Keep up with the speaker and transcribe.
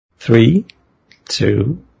3,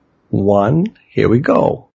 2, 1, here we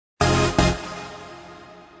go.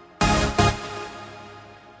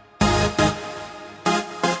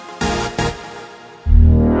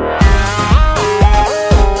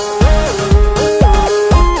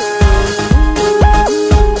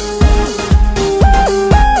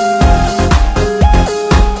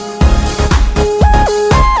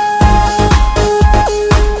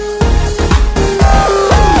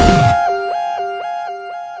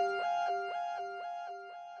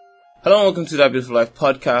 Hello and welcome to That Beautiful Life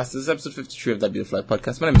Podcast. This is episode 53 of That Beautiful Life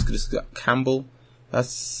Podcast. My name is Kudus Campbell. I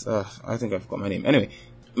think I forgot my name. Anyway,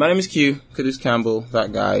 my name is Q, Kudus Campbell,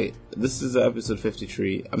 that guy. This is episode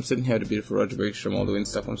 53. I'm sitting here with the beautiful Roger Bergstrom all the way in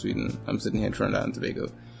Stockholm, Sweden. I'm sitting here in Trinidad and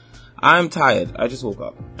Tobago. I'm tired. I just woke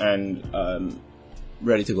up and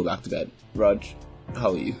ready to go back to bed. Raj, how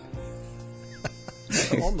are you?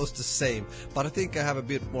 Almost the same, but I think I have a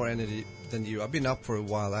bit more energy than you. I've been up for a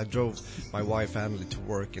while. I drove my wife Emily to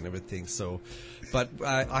work and everything, but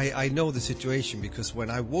I know the situation because when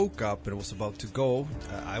I woke up and was about to go,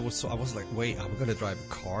 I was like, wait, I'm gonna drive a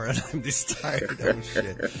car and I'm this tired. Oh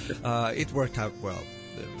shit. It worked out well,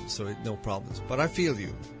 so no problems, but I feel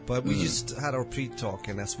you. But we just had our pre-talk,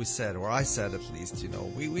 and as we said, or I said at least,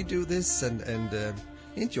 we do this and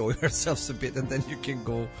enjoy ourselves a bit, and then you can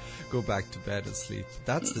go back to bed and sleep.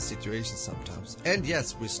 That's the situation sometimes. And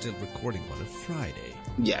yes, we're still recording on a Friday.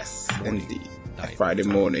 Yes, morning, indeed. night. Friday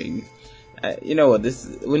morning. You know what?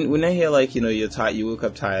 This when I hear like you're tired, you woke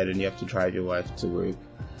up tired, and you have to drive your wife to work.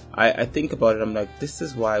 I think about it. I'm like, this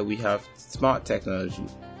is why we have smart technology.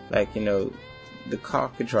 Like the car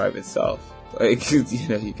can drive itself. Like you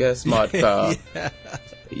get a smart car. Yeah.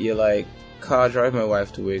 You're like, car, drive my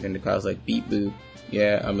wife to work, and the car's like, beep boop.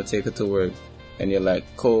 Yeah, I'm gonna take her to work. And you're like,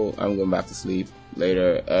 cool, I'm going back to sleep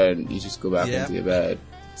later, and you just go back into your bed.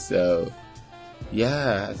 So,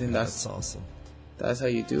 yeah, I think that's awesome. That's how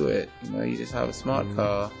you do it. You just have a smart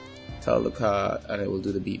car, tell the car, and it will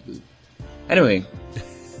do the beep boop. Anyway,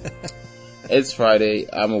 it's Friday.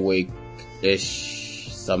 I'm awake-ish,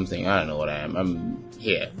 something. I don't know what I am. I'm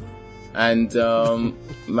here. And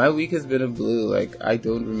my week has been a blue. Like, I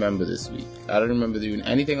don't remember this week. I don't remember doing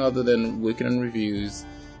anything other than working on reviews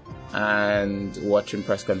and watching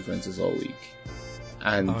press conferences all week.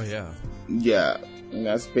 And yeah, and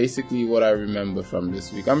that's basically what I remember from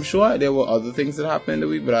this week. I'm sure there were other things that happened in the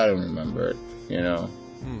week, but I don't remember it.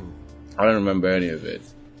 I don't remember any of it.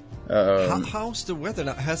 How's the weather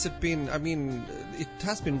now? Has it been? I mean, it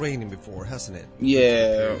has been raining before, hasn't it?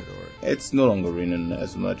 Yeah, it's no longer raining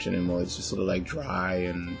as much anymore. It's just sort of like dry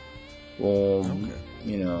and warm.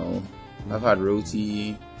 Okay. I've had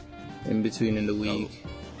roti in between in the week.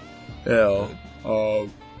 Yeah.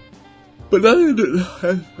 But that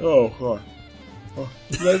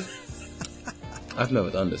I've never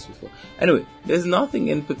done this before. Anyway, there's nothing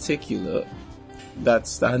in particular that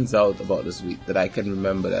stands out about this week that I can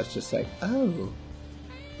remember that's just like, oh,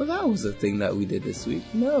 well, that was the thing that we did this week.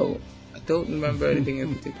 No, I don't remember anything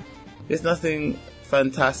in particular. There's nothing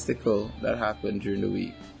fantastical that happened during the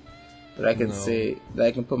week that I can say, that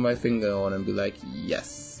I can put my finger on and be like,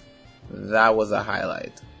 yes, that was a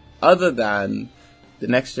highlight. Other than the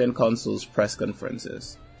next-gen consoles press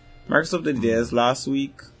conferences. Microsoft did theirs last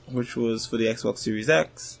week, which was for the Xbox Series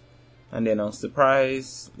X. And they announced the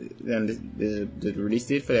price and the release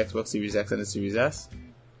date for the Xbox Series X and the Series S.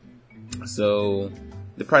 So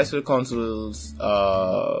the price for the consoles,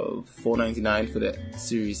 $499 for the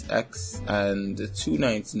Series X and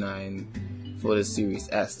 $299 for the Series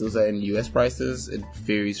S. Those are in US prices. It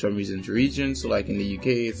varies from region to region. So like in the UK,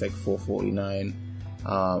 it's like $449.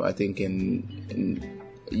 I think in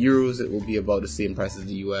euros it will be about the same price as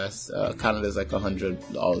the US. Canada's like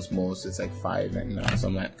 $100 more, so it's like $599,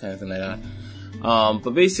 something kind of thing like that.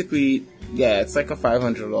 But basically, yeah, it's like a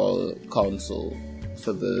 $500 console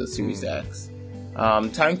for the Series X.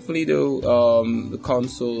 Thankfully though, the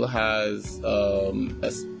console has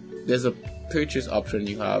there's a purchase option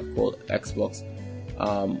you have called Xbox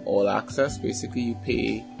All Access. Basically, you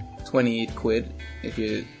pay 28 quid if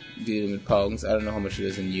you're dealing with pounds. I don't know how much it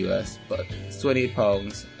is in the US, but it's 28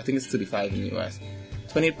 pounds. I think it's 35 in the US.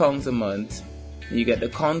 28 pounds a month. You get the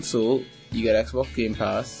console, you get Xbox Game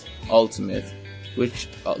Pass Ultimate, which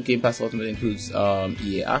Game Pass Ultimate includes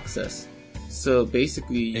EA Access. So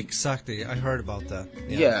basically, exactly, I heard about that.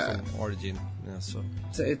 Yeah, from Origin. Yeah, so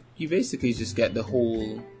you basically just get the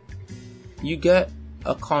whole. You get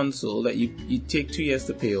a console that you take 2 years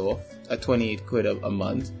to pay off at 28 quid a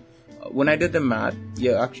month. When I did the math,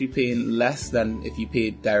 you're actually paying less than if you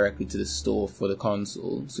paid directly to the store for the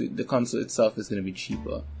console. So the console itself is going to be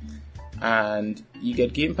cheaper. and you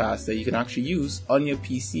get Game Pass that you can actually use on your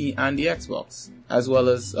PC and the Xbox, as well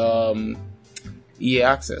as EA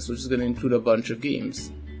Access, which is going to include a bunch of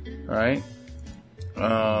games, right?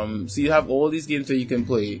 So you have all these games that you can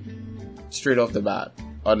play straight off the bat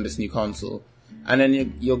on this new console, and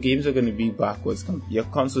then your games are going to be your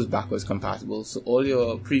console's backwards compatible, so all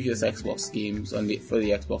your previous Xbox games for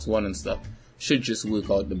the Xbox One and stuff should just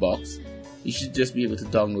work out the box. You should just be able to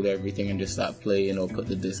download everything and just start playing, or put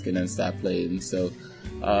the disc in and start playing. So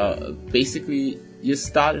basically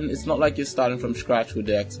it's not like you're starting from scratch with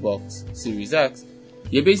the Xbox Series X.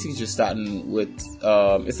 You're basically just starting with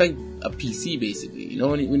it's like a PC basically. You know,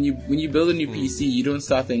 when you build a new PC, you don't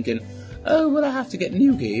start thinking, oh well, I have to get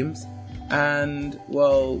new games, and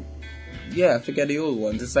well, yeah, forget the old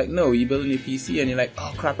ones. It's like, no, you build a new PC and you're like,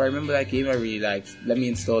 oh crap, I remember that game I really liked, let me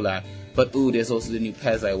install that. But ooh, there's also the new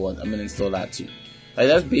PES I want, I'm gonna install that too. Like,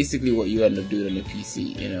 that's basically what you end up doing on your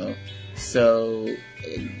PC, you know. So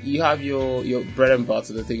you have your bread and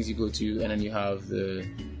butter, the things you go to, and then you have the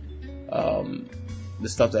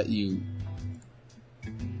stuff that you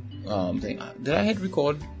think. Did I hit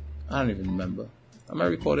record? I don't even remember. Am I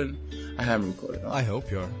recording? I am recording. I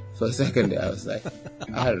hope you are. For a second there, I was like,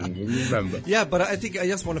 I don't even remember. Yeah, but I think I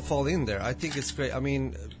just want to fall in there. I think it's great. I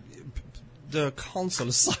mean, the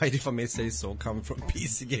console side, if I may say so, coming from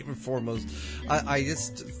PC Gamer foremost, I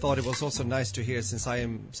just thought it was also nice to hear, since I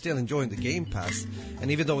am still enjoying the Game Pass,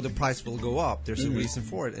 and even though the price will go up, there's a reason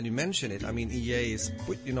for it, and you mentioned it. I mean, EA is,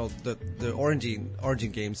 you know, the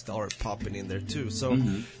Origin games are popping in there too, so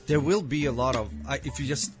there will be a lot of, if you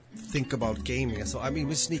just think about gaming. So I mean,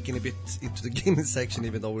 we're sneaking a bit into the gaming section,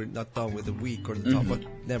 even though we're not done with the week or the top, but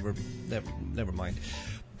never mind.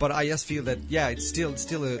 But I just feel that, yeah, it's still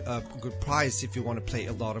a good price if you want to play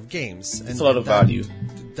a lot of games. And it's a lot of value.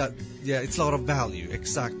 It's a lot of value,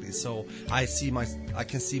 exactly. So I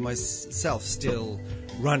can see myself still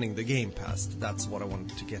running the Game Pass. That's what I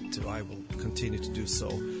wanted to get to. I will continue to do so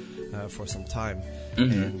for some time.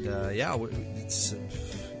 And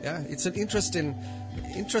it's an interesting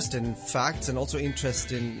facts, and also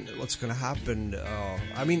interesting what's going to happen.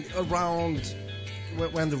 I mean, around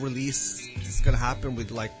when the release is going to happen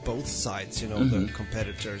with like both sides, you know, the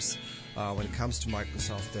competitors, when it comes to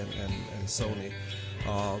Microsoft and Sony.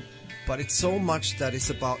 But it's so much that is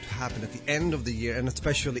about to happen at the end of the year, and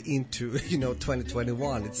especially into, you know,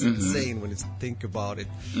 2021. It's insane when you think about it,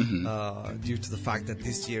 due to the fact that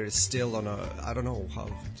this year is still on a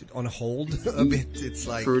hold a bit. It's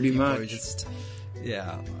like pretty much.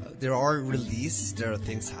 There are releases, there are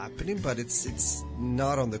things happening, but it's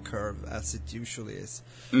not on the curve as it usually is.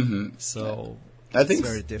 So I think it's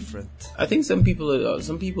very different. I think some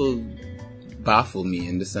people baffle me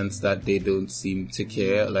in the sense that they don't seem to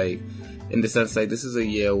care. Like, in the sense, like, this is a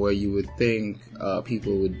year where you would think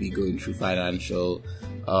people would be going through financial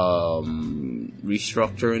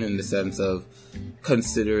restructuring, in the sense of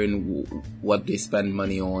considering what they spend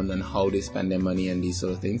money on and how they spend their money and these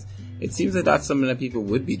sort of things. It seems that that's something that people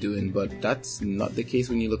would be doing, but that's not the case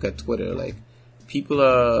when you look at Twitter. Like, people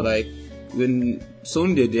are like, when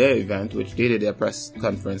Sony did their event, which they did their press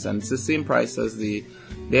conference, and it's the same price as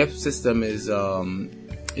their system is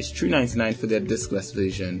 $399 for their discless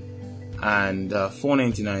version, and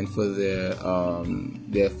 $499 for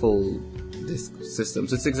their full disc system.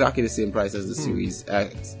 So it's exactly the same price as the Series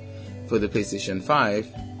X for the PlayStation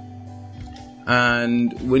 5.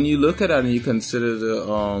 And when you look at that and you consider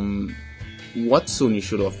what Sony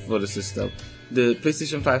should offer for the system, the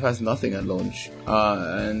PlayStation 5 has nothing at launch.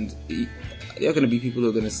 And there are going to be people who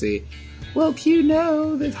are going to say, well, you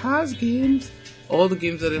know, it has games. All the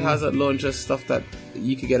games that it has at launch are stuff that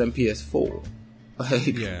you could get on PS4.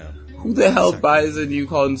 Like, who the hell buys a new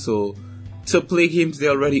console to play games they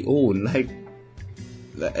already own? Like,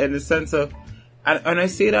 in the sense of, and I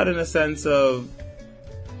say that in a sense of,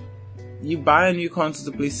 you buy a new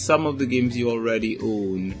console to play some of the games you already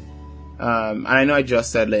own. And I know I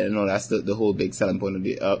just said, like, no, that's the whole big selling point of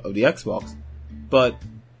the Xbox. But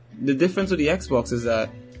the difference with the Xbox is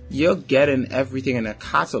that you're getting everything in a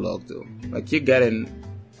catalog, though. Like, you're getting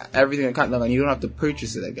everything in a catalog, and you don't have to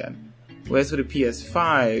purchase it again. Whereas for the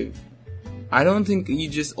PS5, I don't think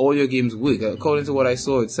all your games work. According to what I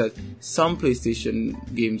saw, it said some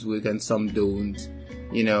PlayStation games work and some don't.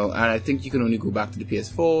 You know, and I think you can only go back to the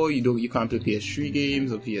PS4. You can't play PS3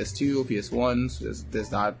 games or PS2 or PS1. So there's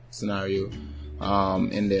that scenario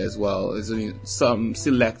in there as well. There's only some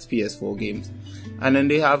select PS4 games, and then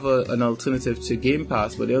they have an alternative to Game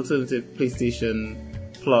Pass, but the alternative PlayStation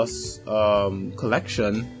Plus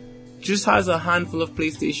collection just has a handful of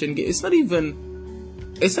PlayStation games. It's not even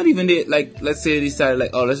like, let's say they decided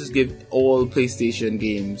like, oh, let's just give all PlayStation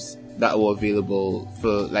games that were available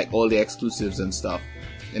for like all the exclusives and stuff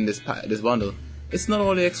in this bundle. It's not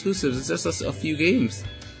all the exclusives, it's just a few games.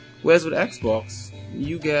 Whereas with Xbox,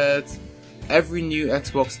 you get every new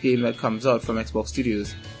Xbox game that comes out from Xbox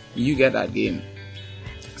Studios, you get that game.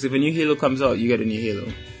 So if a new Halo comes out, you get a new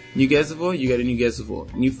Halo. New Gears of War, you get a new Gears of War.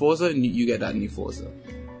 New Forza, you get that new Forza.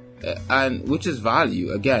 And which is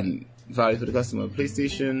value, again, value for the customer.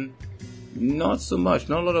 PlayStation, not so much,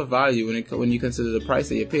 not a lot of value when you consider the price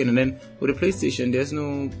that you're paying. And then with the PlayStation, there's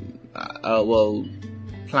no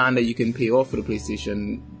plan that you can pay off for the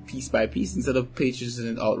PlayStation piece by piece instead of purchasing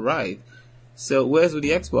it outright. So whereas with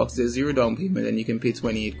the Xbox, there's zero down payment and you can pay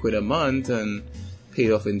 28 quid a month and pay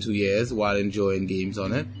it off in 2 years while enjoying games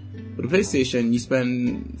on it. With the PlayStation, you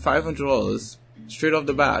spend $500 straight off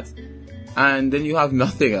the bat, and then you have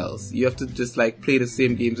nothing else. You have to just like play the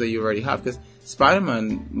same games that you already have, because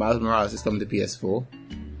Spider-Man Miles Morales is coming to PS4.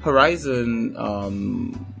 Horizon,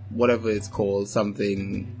 whatever it's called,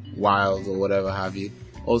 something Wilds or whatever have you,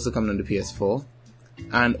 also coming on the PS4.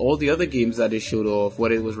 And all the other games that they showed off,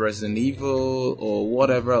 whether it was Resident Evil or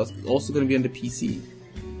whatever else, also going to be on the PC.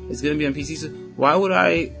 It's going to be on PC. So why would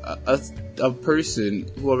I, a person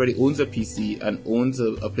who already owns a PC and owns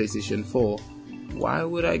a PlayStation 4, why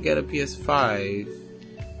would I get a PS5?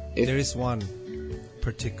 There is one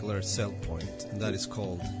particular sell point, and that is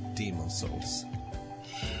called Demon's Souls.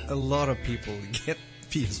 A lot of people get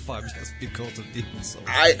PS5 just because of Demon's Souls.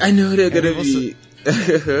 I know they're going to be...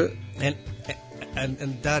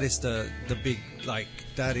 And that is the big, like,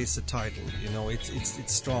 that is the title, you know,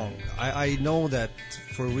 it's strong. I know that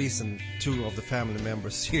for a reason 2 of the family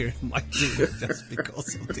members here might do it just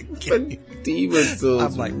because of the game. Demon's Souls,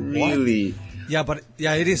 I'm like, really? What? Yeah, but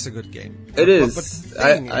it is a good game. It is. But the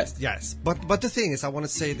thing is, yes. But the thing is, I want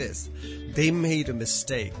to say this: they made a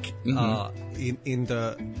mistake in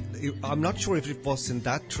the. I'm not sure if it was in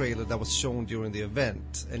that trailer that was shown during the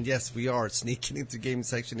event. And yes, we are sneaking into game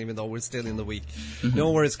section even though we're still in the week.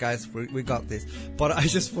 No worries, guys. We got this. But I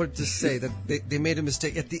just wanted to say that they made a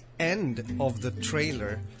mistake at the end of the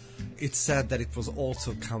trailer. It said that it was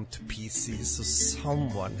also come to PC, so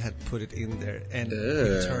someone had put it in there, and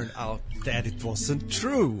it turned out that it wasn't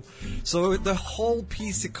true. So the whole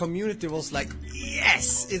PC community was like,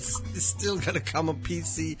 yes, it's still gonna come on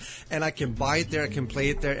PC, and I can buy it there, I can play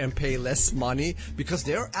it there, and pay less money, because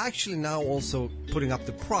they're actually now also putting up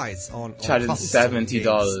the price on charging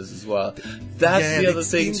 $70 as well. That's the other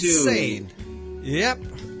thing insane. Too. Yep.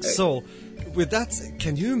 So with that,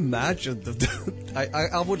 can you imagine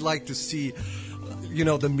I would like to see, you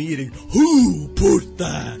know, the meeting. Who put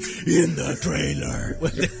that in the trailer?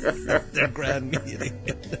 Their grand meeting.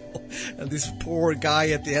 You know? And this poor guy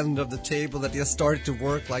at the end of the table that just started to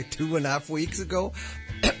work like 2.5 weeks ago,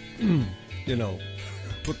 you know,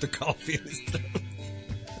 put the coffee in his throat.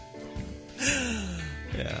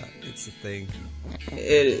 Yeah, it's a thing.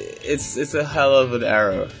 It's a hell of an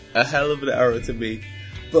error. A hell of an error to make.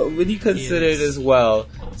 But when you consider it as well,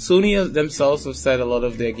 Sony themselves have said a lot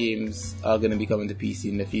of their games are going to be coming to PC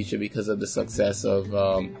in the future because of the success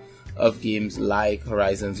of games like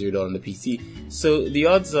Horizon Zero Dawn on the PC. So the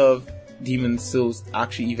odds of Demon's Souls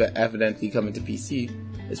actually evidently coming to PC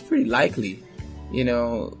is pretty likely, you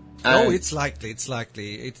know. Oh, it's likely. It's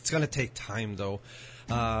likely. It's going to take time, though.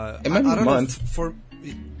 It might be a month.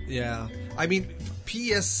 Yeah. I mean,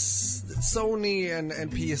 Sony and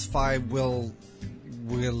PS5 will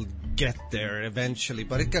get there eventually,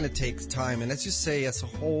 but it's going to take time. And as you say, as a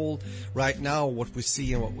whole, right now, what we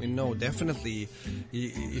see and what we know, definitely,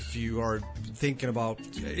 if you are thinking about,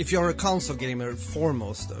 if you're a console gamer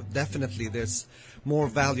foremost, definitely there's more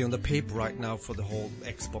value on the paper right now for the whole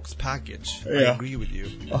Xbox package. Yeah. I agree with you.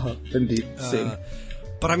 Indeed. Same.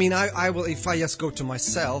 But I mean, I will, if I just go to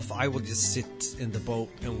myself, I will just sit in the boat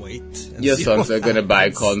and wait. And your sons are going to buy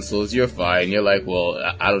consoles. You're fine. You're like, well,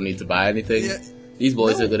 I don't need to buy anything. Yeah. These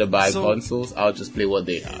boys are going to buy consoles. I'll just play what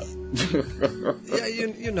they have. Yeah,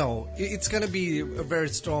 you know, it's going to be a very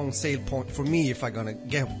strong sale point for me if I'm going to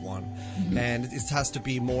get one. Mm-hmm. And it has to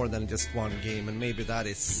be more than just one game. And maybe that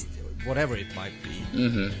is whatever it might be.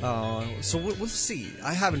 Mm-hmm. So we'll see.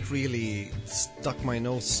 I haven't really stuck my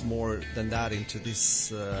nose more than that into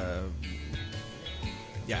this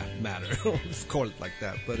matter. Call it like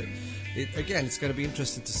that. But again, it's going to be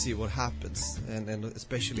interesting to see what happens, and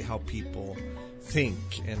especially how people think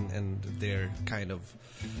and their kind of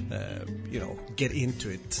get into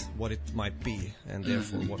it, what it might be, and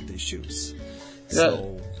therefore what they choose.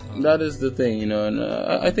 That is the thing, you know, and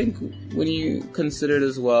I think when you consider it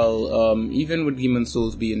as well, even with Demon's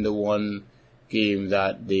Souls being the one game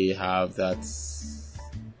that they have that's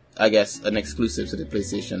I guess, an exclusive to the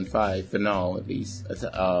PlayStation 5 for now, at least.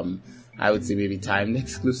 I would say maybe timed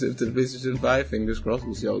exclusive to the PlayStation 5. Fingers crossed,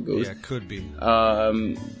 we'll see how it goes. Yeah, could be.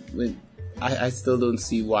 I still don't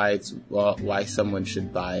see why someone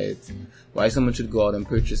should buy it. Why someone should go out and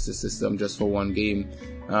purchase the system just for one game,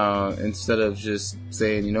 instead of just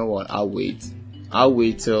saying, you know what, I'll wait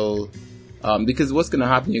till, because what's gonna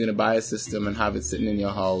happen, you're gonna buy a system and have it sitting in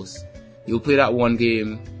your house. You'll play that one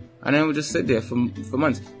game, and then it will just sit there for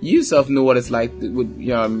months. You yourself know what it's like with,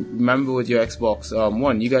 remember with your Xbox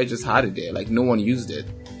One, you guys just had it there, like no one used it,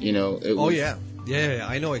 Yeah,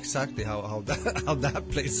 I know exactly how that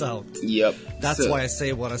plays out. Yep. That's why I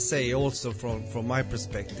say what I say. Also, from my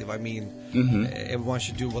perspective, I mean, everyone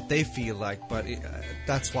should do what they feel like. But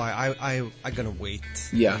that's why I'm gonna wait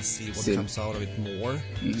and see what comes out of it more,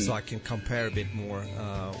 so I can compare a bit more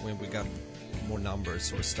when we got more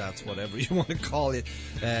numbers or stats, whatever you want to call it,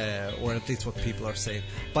 or at least what people are saying.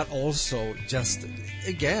 But also, just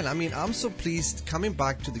again, I mean, I'm so pleased coming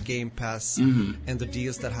back to the Game Pass and the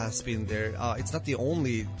deals that has been there. It's not the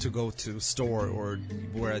only to go to store or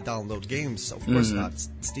where I download games. Of course not.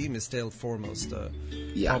 Steam is still foremost,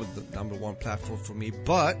 probably the number one platform for me.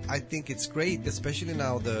 But I think it's great, especially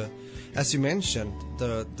now as you mentioned,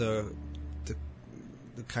 the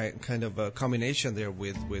kind of a combination there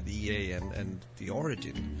with EA and the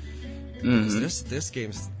Origin. Because there's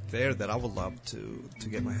games there that I would love to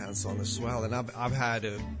get my hands on as well. And I've had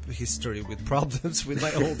a history with problems with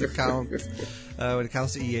my old account when it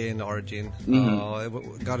comes to EA and Origin. I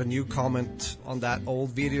got a new comment on that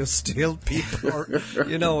old video still. People are,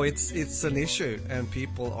 it's an issue and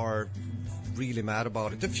people are really mad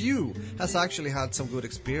about it. A few has actually had some good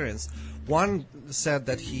experience. One said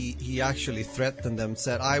that he actually threatened them,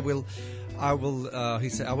 said, he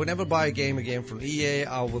said, I will never buy a game again from EA.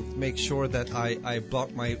 I will make sure that I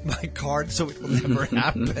block my card so it will never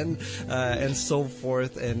happen, and so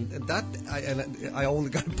forth. And I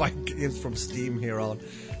only got to buy games from Steam here on.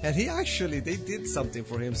 And they did something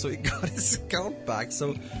for him, so he got his account back.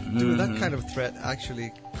 So doing that kind of threat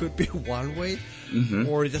actually could be one way,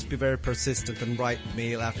 or just be very persistent and write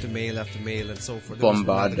mail after mail after mail and so forth. There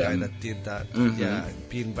Bombard was another them. guy that did that,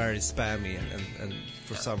 being very spammy and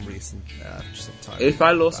for some reason after some time. If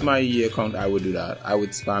I lost my EA account, I would do that. I would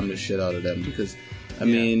spam the shit out of them because, I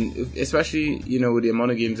mean, especially, with the amount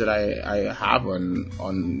of games that I have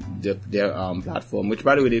on their platform, which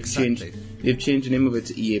by the way, they've changed the name of it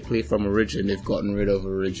to EA Play from Origin. They've gotten rid of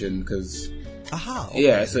Origin because, so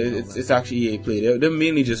it's actually EA Play. They're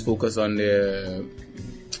mainly just focused on their,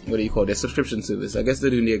 their subscription service. I guess they're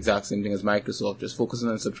doing the exact same thing as Microsoft, just focusing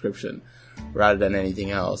on subscription rather than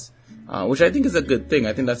anything else. Which I think is a good thing.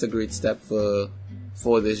 I think that's a great step for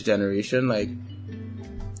this generation. Like,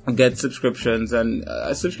 get subscriptions, and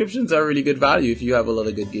subscriptions are really good value if you have a lot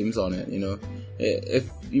of good games on it. If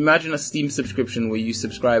you imagine a Steam subscription where you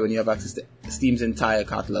subscribe and you have access to Steam's entire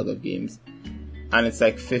catalog of games, and it's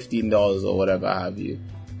like $15 or whatever have you,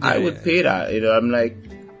 I would pay that. I'm like,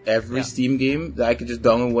 every Steam game that I could just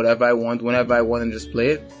download whatever I want, whenever I want, and just play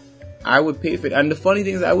it, I would pay for it. And the funny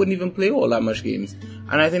thing is, I wouldn't even play all that much games.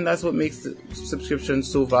 And I think that's what makes the subscription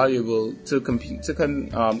so valuable to companies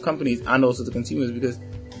and also to consumers, because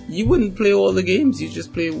you wouldn't play all the games. You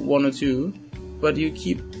just play one or two, but you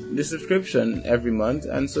keep the subscription every month,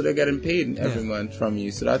 and so they're getting paid every month from you.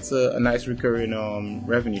 So that's a nice recurring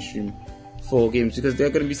revenue stream for games, because there are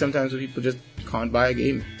going to be sometimes where people just can't buy a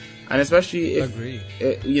game. And especially if,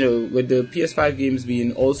 with the PS5 games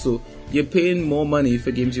being also, you're paying more money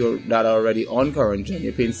for games that are already on current gen.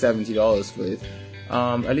 You're paying $70 for it.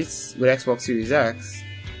 At least with Xbox Series X,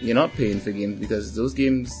 you're not paying for games because those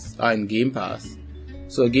games are in Game Pass.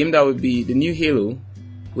 So a game that would be, the new Halo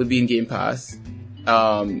would be in Game Pass.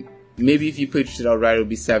 Maybe if you purchased it outright, it would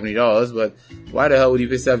be $70, but why the hell would you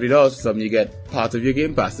pay $70 for something you get part of your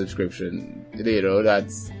Game Pass subscription?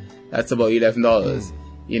 That's about $11.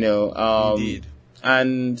 Indeed.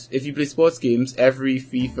 And if you play sports games, every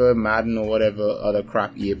FIFA, Madden, or whatever other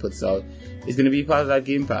crap EA puts out is going to be part of that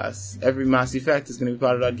Game Pass. Every Mass Effect is going to be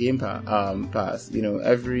part of that Game Pass.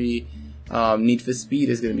 Every Need for Speed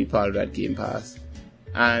is going to be part of that Game Pass.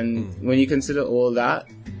 And when you consider all that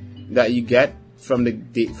you get from the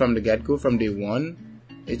get-go, from day one,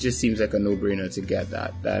 it just seems like a no-brainer to get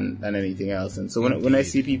that than anything else. And so when I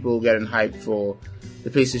see people getting hyped for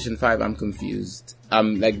the PlayStation 5, I'm confused.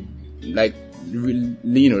 I'm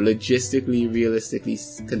logistically, realistically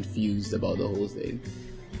confused about the whole thing.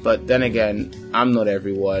 But then again, I'm not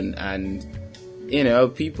everyone, and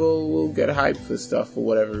people will get hyped for stuff for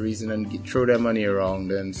whatever reason and throw their money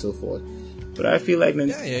around and so forth. But I feel like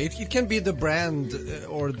it can be the brand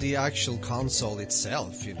or the actual console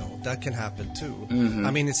itself, that can happen too. Mm-hmm.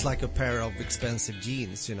 I mean, it's like a pair of expensive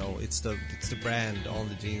jeans, it's the brand on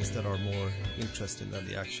the jeans that are more interesting than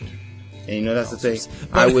the actual. And that's consoles. the thing.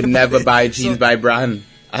 I would never buy jeans by brand.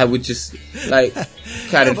 I would just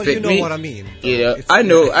kind of but fit you know me. what I mean. Yeah, I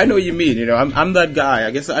know what you mean. I'm that guy.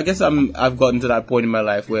 I guess I've gotten to that point in my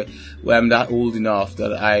life where I'm that old enough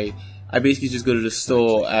that I basically just go to the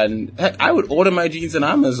store and heck, I would order my jeans on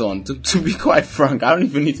Amazon. To be quite frank, I don't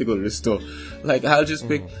even need to go to the store. Like I'll just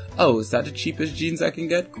pick. Oh, is that the cheapest jeans I can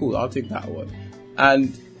get? Cool, I'll take that one.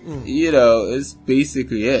 And it's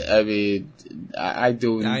basically it. I mean, I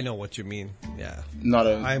don't. I know what you mean. Yeah.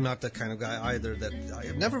 I'm not that kind of guy either. That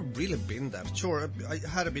I've never really been that. Sure, I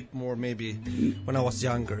had a bit more maybe when I was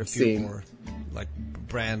younger. A few more like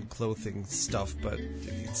brand clothing stuff, but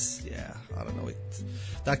it's I don't know.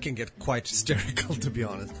 That can get quite hysterical, to be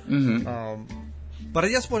honest. Mm-hmm. But I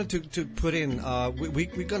just wanted to put in,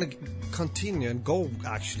 we're going to continue and go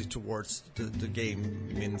actually towards the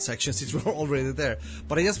gaming section since we're already there.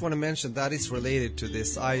 But I just want to mention that is related to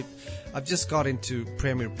this. I've just got into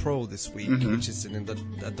Premiere Pro this week, which is in the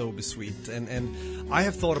Adobe suite. And I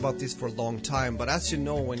have thought about this for a long time. But as you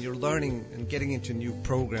know, when you're learning and getting into a new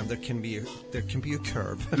program, there can be a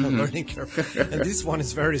curve, a learning curve. And this one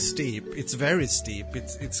is very steep. It's very steep.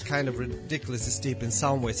 It's kind of ridiculously steep in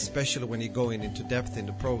some ways, especially when you're going into depth in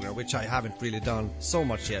the program, which I haven't really done so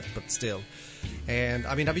much yet, but still. And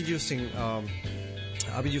I mean, I've been using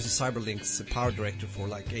Cyberlink's Power Director for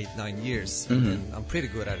like 8-9 years, and I'm pretty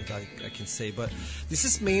good at it, I can say. But this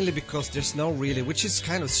is mainly because there's no really, which is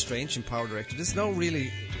kind of strange in Power Director, there's no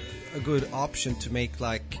really a good option to make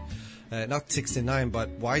like not 69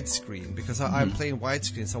 but widescreen, because I'm playing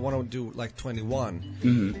widescreen, so I want to do like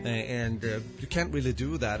 21, and you can't really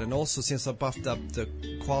do that. And also, since I buffed up the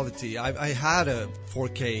quality, I had a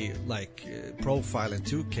 4K like profile and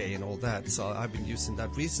 2K and all that, so I've been using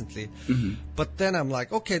that recently. But then I'm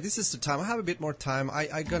like, okay, this is the time. I have a bit more time.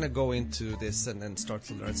 I'm gonna go into this and then start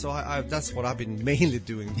to learn. So that's what I've been mainly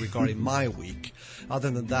doing regarding my week.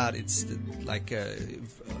 Other than that, it's like a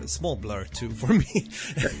small blur too for me.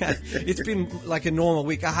 It's been like a normal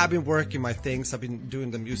week. I have been working my things. I've been doing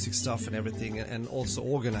the music stuff and everything, and also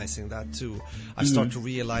organizing that too. I start to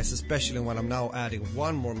realize, especially when I'm now adding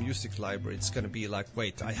one more music library, it's going to be like,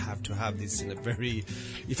 wait, I have to have this in a very...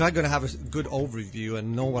 If I'm going to have a good overview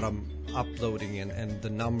and know what I'm uploading and the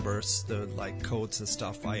numbers, the like codes and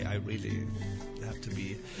stuff, I really have to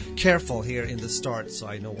be careful here in the start, so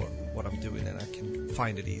I know what I'm doing and I can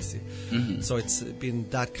find it easy. So it's been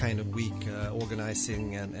that kind of week,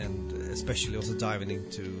 organizing and especially also diving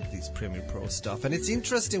into these Premiere Pro stuff. And it's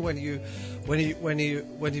interesting when you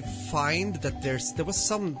find that there was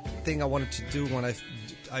something I wanted to do when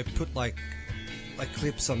I put like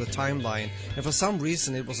clips on the timeline, and for some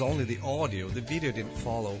reason it was only the audio, the video didn't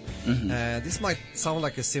follow. This might sound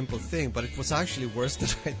like a simple thing, but it was actually worse than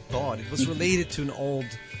I thought. It was related to an old,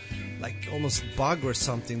 like almost bug or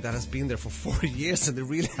something that has been there for 4 years, and they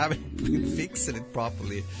really haven't been fixing it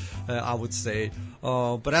properly, I would say.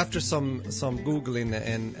 But after some Googling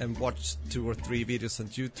and watched 2 or 3 videos on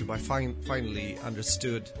YouTube, I finally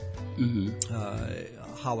understood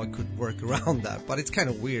how I could work around that. But it's kind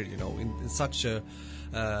of weird, in such a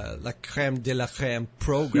like creme de la creme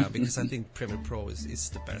program, because I think Premiere Pro is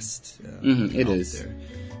the best. It is. There.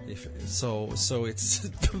 So it's,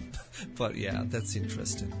 but yeah, that's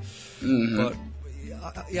interesting. But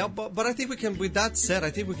I think we can. With that said, I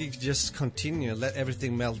think we can just continue and let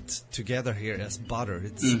everything melt together here as butter.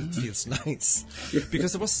 It feels nice,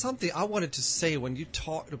 because there was something I wanted to say when you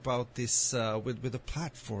talked about this with the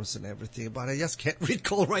platforms and everything, but I just can't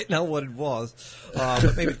recall right now what it was.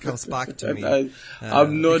 But maybe it comes back to me.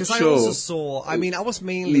 I'm not because sure. I also saw. I mean, I was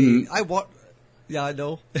mainly Yeah, I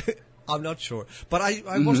know. I'm not sure, but I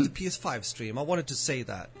watched the PS5 stream. I wanted to say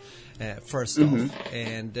that first off,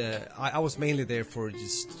 and I was mainly there for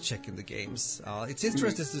just checking the games. It's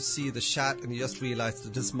interesting to see the chat, and you just realize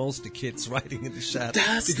that there's mostly kids writing in the chat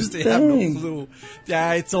because they have no clue.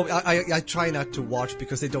 Yeah, it's all, I try not to watch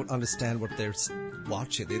because they don't understand what they're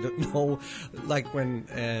watching. They don't know, like when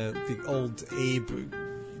the old Abe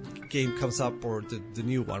game comes up, or the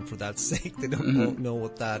new one for that sake, they don't know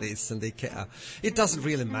what that is, and they can't. It doesn't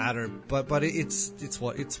really matter, but it's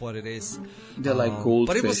what it is. They're like goldfish.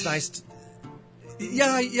 But it was nice.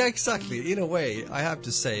 Yeah, exactly. In a way, I have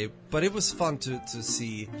to say, but it was fun to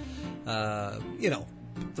see,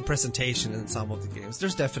 the presentation in some of the games.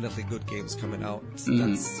 There's definitely good games coming out.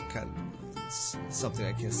 That's kind of something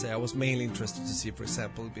I can say. I was mainly interested to see, for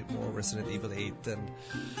example, a bit more Resident Evil 8 and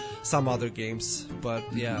some other games. But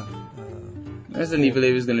yeah, Resident Evil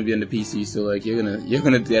 8 is going to be on the PC, so like you're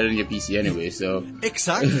gonna get it on your PC anyway. So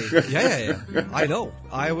exactly, yeah. I know.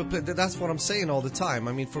 I would. That's what I'm saying all the time.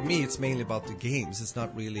 I mean, for me, it's mainly about the games. It's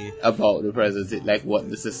not really about the present, like what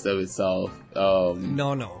the system itself.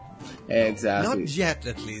 No. Exactly. Not yet,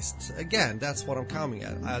 at least. Again, that's what I'm coming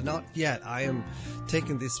at. Not yet. I am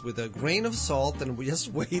taking this with a grain of salt, and we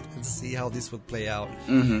just wait and see how this will play out.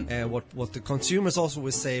 And what the consumers also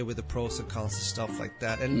will say with the pros and cons and stuff like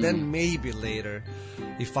that. And then maybe later,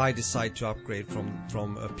 if I decide to upgrade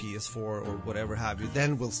from a PS4 or whatever have you,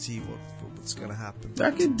 then we'll see what's going to happen.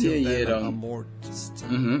 That could be a year down. I'm more just...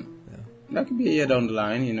 That could be a year down the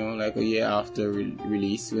line, you know, like a year after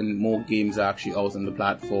release, when more games are actually out on the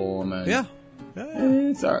platform. And yeah.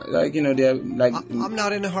 It's like, you know, they're like... I'm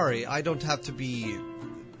not in a hurry. I don't have to be...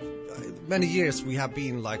 Many years we have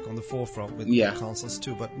been like on the forefront with consoles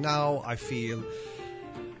too, but now I feel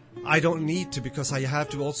I don't need to, because I have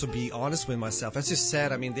to also be honest with myself. As you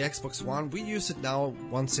said, I mean, the Xbox One, we use it now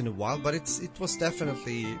once in a while, but it was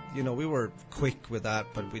definitely, you know, we were quick with that,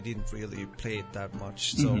 but we didn't really play it that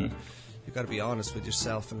much. So you got to be honest with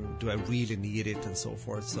yourself, and do I really need it, and so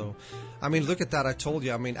forth. So, I mean, look at that. I told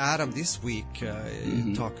you. I mean, Adam this week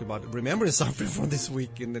talked about remembering something from this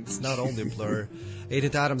week, and it's not only Blur.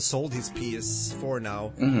 Agent Adam sold his PS4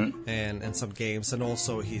 now, and some games, and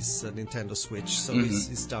also his Nintendo Switch. So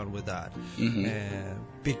he's done with that.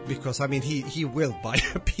 Because I mean, he will buy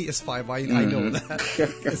a PS5. I know that.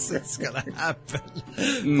 It's gonna happen.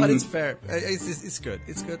 But it's fair. It's good.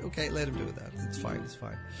 It's good. Okay, let him do that. It's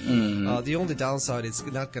fine. The only downside is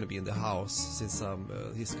not going to be in the house, since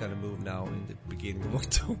he's going to move now in the beginning of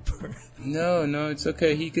October. No, it's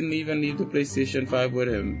okay. He can even leave the PlayStation 5 with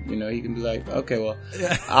him. You know, he can be like, okay, well,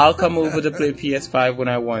 I'll come over to play PS5 when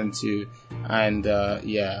I want to, and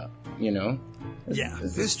you know.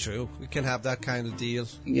 It's true. We can have that kind of deal.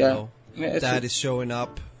 Yeah. You know, Dad is showing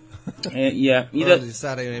up. Early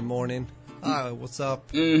Saturday morning. What's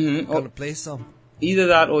up? Gonna play some. Either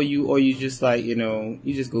that, or you just like, you know,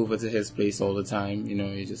 you just go over to his place all the time. You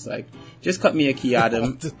know, you just like, just cut me a key,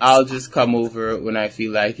 Adam. I'll just come over when I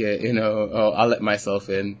feel like it. You know, or I'll let myself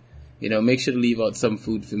in. You know, make sure to leave out some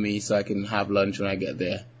food for me so I can have lunch when I get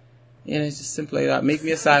there. You know, it's just simple like that. Make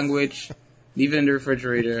me a sandwich, leave it in the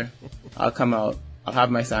refrigerator. I'll come out, I'll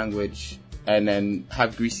have my sandwich, and then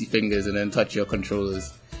have greasy fingers, and then touch your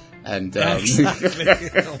controllers. And exactly.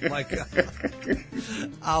 Oh my god!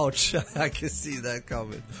 Ouch! I can see that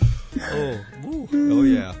coming. Oh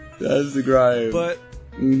yeah. That's the grind. But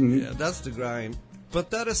yeah, that's the grind.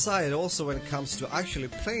 But that aside, also when it comes to actually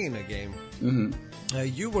playing a game,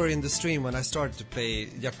 you were in the stream when I started to play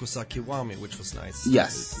Yakuza Kiwami, which was nice.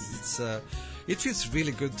 Yes. It feels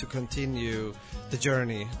really good to continue the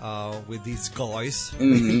journey with these guys,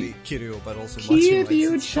 Kiryu, but also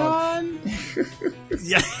Kiryu-chan.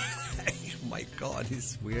 Yeah. Oh my god,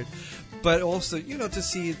 he's weird. But also, you know, to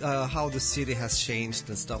see how the city has changed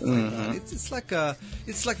and stuff like that.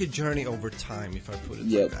 It's like a journey over time, if I put it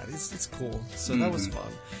like that. It's cool. So that was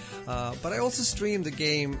fun. But I also streamed a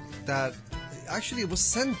game that actually was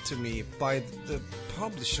sent to me by the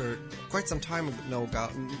publisher quite some time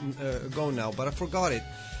ago now, but I forgot it.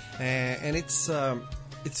 And it's a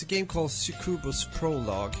game called Succubus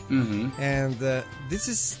Prologue, and this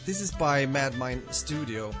is by Madmind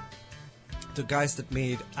Studio, the guys that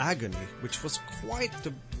made Agony, which was quite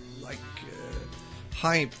the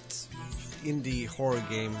hyped indie horror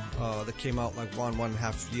game that came out like one and a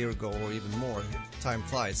half year ago, or even more. Time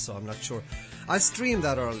flies, so I'm not sure. I streamed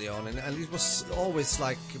that early on, and it was always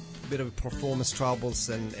like a bit of performance troubles,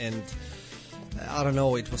 and I don't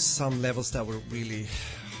know, it was some levels that were really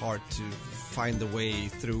hard to find the way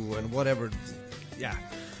through, and whatever.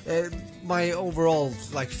 My overall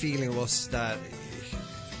feeling was that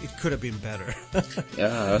it could have been better.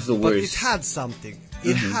 Yeah, that's the worst. But it had something.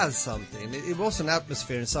 It has something. It was an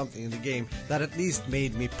atmosphere and something in the game that at least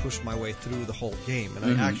made me push my way through the whole game, and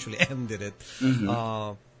I actually ended it.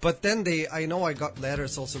 But then I know I got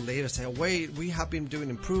letters also later saying, wait, we have been doing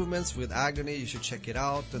improvements with Agony, you should check it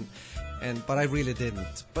out, but I really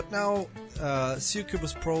didn't. But now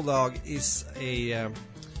Succubus Prologue is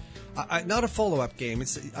not a follow-up game.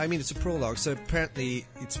 It's a prologue, so apparently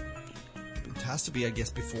it has to be, I guess,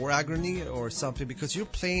 before Agony or something, because you're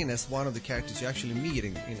playing as one of the characters you actually meet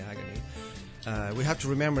in Agony. We have to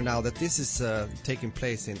remember now that this is taking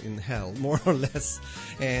place in hell, more or less,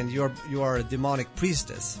 and you are a demonic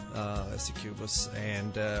priestess, Succubus,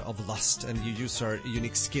 and of lust, and you use her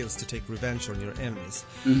unique skills to take revenge on your enemies.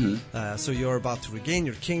 So you're about to regain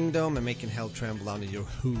your kingdom and making hell tremble under your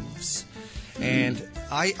hooves. And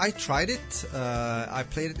I tried it. I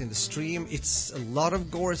played it in the stream. It's a lot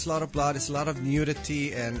of gore, it's a lot of blood, it's a lot of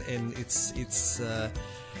nudity, and it's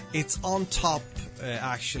on top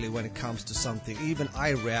actually when it comes to something. Even I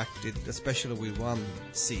reacted, especially with one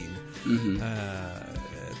scene.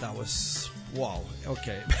 That was wow.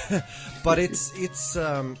 Okay, but it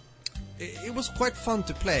was quite fun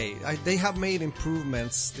to play. They have made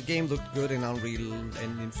improvements. The game looked good in Unreal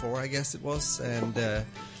Engine 4, I guess it was, and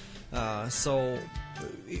so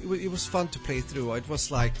it was fun to play through. It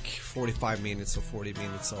was like 45 minutes or 40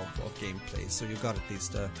 minutes of gameplay, so you got at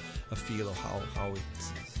least a feel of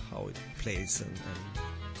how it plays and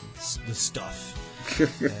the stuff.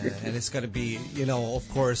 And it's going to be, of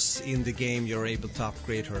course, in the game you're able to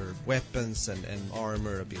upgrade her weapons and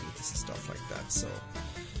armor abilities and stuff like that. So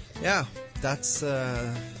yeah, that's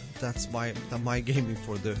my gaming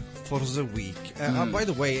for the week. By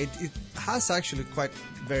the way, it has actually quite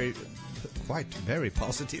very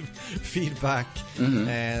positive feedback.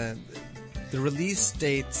 And the release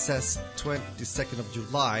date says 22nd of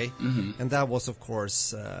July, and that was, of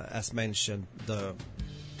course, as mentioned, the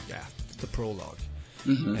prologue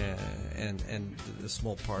and the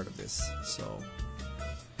small part of this. So,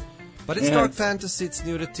 but it's dark fantasy, it's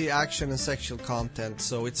nudity, action, and sexual content.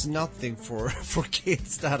 So it's nothing for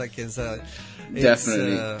kids, that I can say.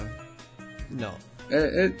 Definitely, no.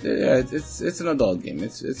 It's an adult game.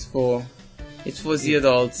 It's for the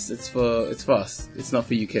adults. It's for us. It's not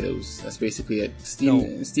for you kiddos. That's basically it.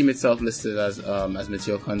 Steam itself listed as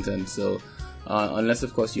mature content. So unless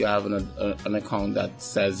of course you have an account that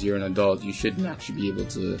says you're an adult, you shouldn't actually be able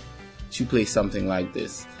to play something like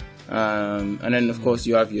this. And then of course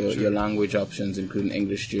you have your language options, including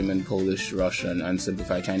English, German, Polish, Russian, and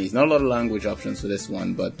simplified Chinese. Not a lot of language options for this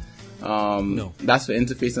one, but that's for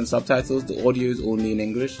interface and subtitles. The audio is only in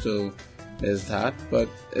English, so there's that. But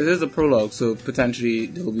it is a prologue, so potentially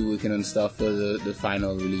they'll be working on stuff for the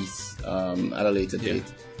final release at a later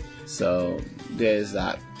date. So there's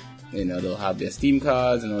that. They'll have their Steam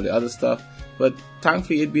cards and all the other stuff. But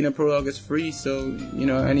thankfully, it being a prologue is free, so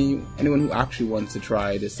anyone who actually wants to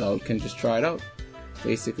try this out can just try it out,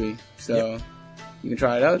 basically. So you can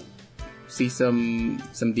try it out, see some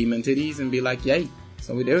demon titties, and be like, "Yay, that's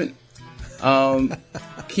what we're doing."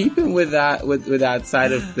 Keeping with that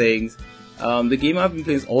side of things, the game I've been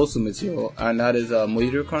playing is also mature, and that is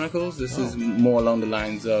Moira Chronicles. This is more along the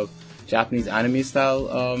lines of Japanese anime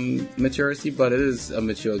style maturity, but it is a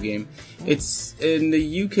mature game. It's in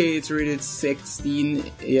the UK, it's rated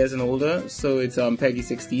 16 years and older, so it's PEGI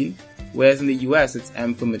 16, whereas in the US it's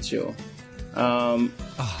M for mature. Okay.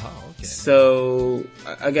 So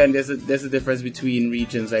again, there's a difference between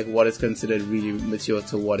regions, like what is considered really mature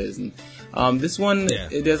to what isn't. This one,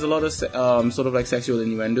 there's a lot of sort of like sexual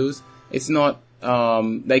innuendos. It's not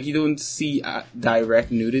like you don't see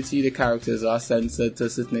direct nudity. The characters are censored to a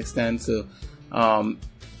certain extent. So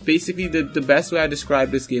basically, the best way I describe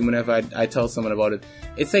this game whenever I tell someone about it,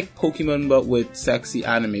 it's like Pokemon but with sexy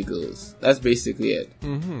anime girls. That's basically it.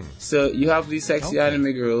 So you have these sexy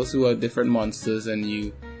anime girls who are different monsters, and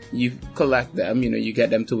you collect them. You get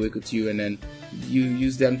them to work with you, and then you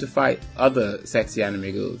use them to fight other sexy anime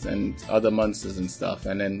girls and other monsters and stuff,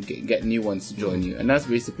 and then get new ones to join you. And that's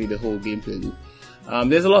basically the whole gameplay loop.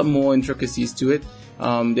 There's a lot more intricacies to it.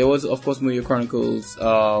 There was, of course, Moira Chronicles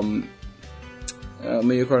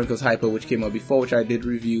Hyper, which came out before, which I did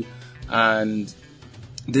review, and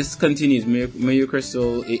this continues. Moira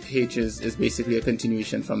Crystal H is basically a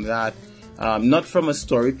continuation from that, not from a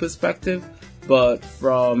story perspective, but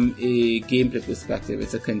from a gameplay perspective.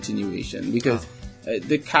 It's a continuation because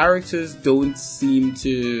the characters don't seem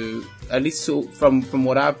to, at least so from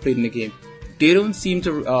what I've played in the game, they don't seem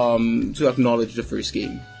to acknowledge the first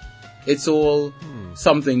game. It's all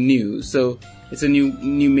something new. So it's a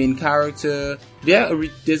new main character.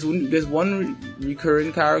 There's one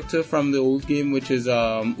recurring character from the old game, which is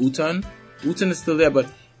Utan. Utan is still there, but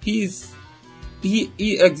he's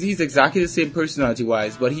exactly the same personality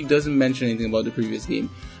wise, but he doesn't mention anything about the previous game.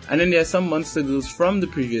 And then there are some monster girls from the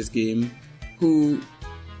previous game who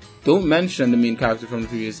don't mention the main character from the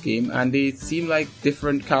previous game, and they seem like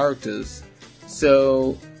different characters.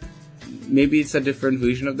 So maybe it's a different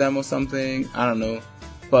version of them or something. I don't know.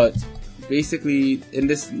 But basically, in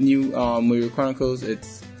this new Moira Chronicles,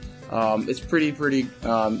 it's pretty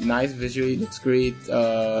nice visually. It looks great.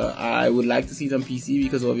 I would like to see it on PC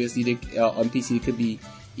because obviously on PC it could be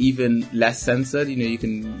even less censored. You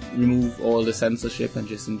can remove all the censorship and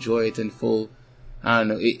just enjoy it in full,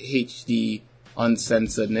 HD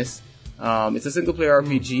uncensoredness. It's a single player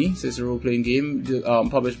RPG, so it's a role playing game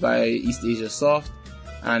published by East Asia Soft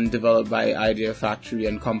and developed by Idea Factory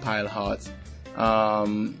and Compile Hearts.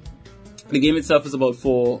 The game itself is about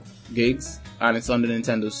 4 gigs, and it's on the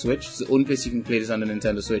Nintendo Switch. So the only place you can play this on the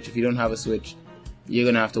Nintendo Switch. If you don't have a Switch, you're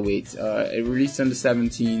gonna have to wait. It released on the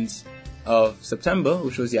 17th of September,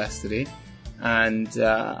 which was yesterday, and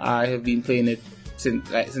I have been playing it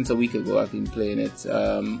since a week ago. I've been playing it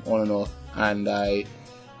on and off, and I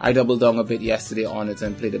doubled down a bit yesterday on it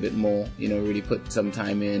and played a bit more. Really put some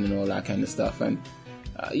time in and all that kind of stuff. And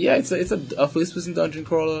it's a first-person dungeon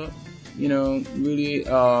crawler. Really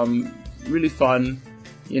really fun.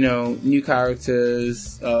 New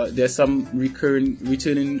characters. There's some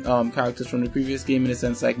returning characters from the previous game, in a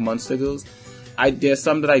sense, like Monster Girls. There's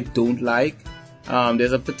some that I don't like.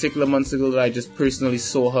 There's a particular Monster Girl that I just personally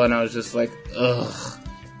saw her and I was just like, ugh,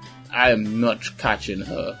 I am not catching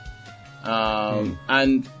her.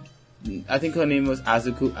 And I think her name was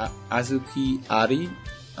Azuki Ari.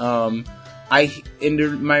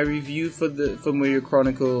 My review for Mario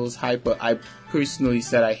Chronicles Hyper, I personally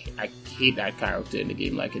said I hate that character in the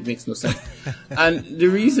game. Like, it makes no sense. And the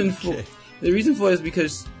reason for it is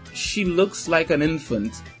because she looks like an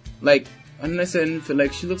infant. Like, when I say infant,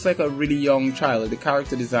 like, she looks like a really young child. Like, the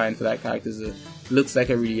character design for that character looks like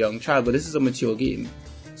a really young child, but this is a mature game.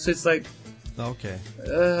 So it's like, okay.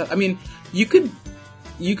 I mean, you can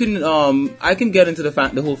I can get into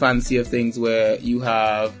the whole fantasy of things where you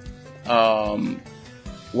have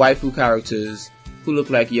waifu characters who look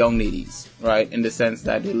like young ladies, right? In the sense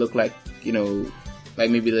that they look like, like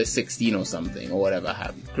maybe they're 16 or something or whatever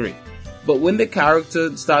have you. Great. But when the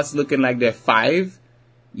character starts looking like they're 5,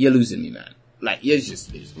 you're losing me, man. Like, you're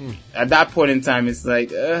just losing me. At that point in time, it's like,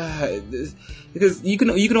 because you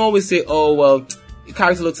can always say, oh, well, the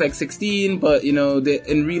character looks like 16, but,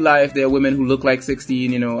 in real life, there are women who look like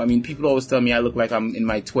 16, I mean, people always tell me I look like I'm in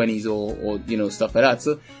my 20s or stuff like that.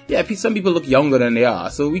 So, yeah, some people look younger than they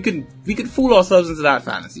are. So we could fool ourselves into that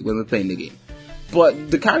fantasy when we're playing the game.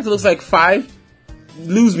 But the character looks like 5,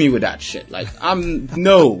 lose me with that shit. Like, I'm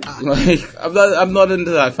not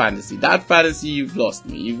into that fantasy. That fantasy, you've lost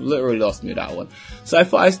me. You've literally lost me with that one. So I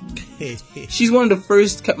thought she's one of the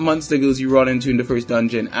first Monster Girls you run into in the first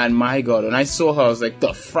dungeon, and my god, when I saw her, I was like, the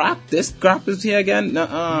frack? This crap is here again?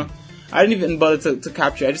 Nuh-uh. I didn't even bother to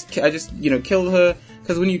capture. I just killed her,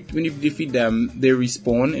 because when you defeat them, they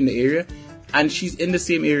respawn in the area, and she's in the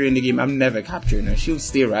same area in the game. I'm never capturing her. She'll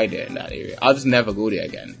stay right there in that area. I'll just never go there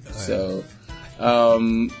again. So,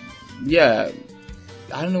 yeah,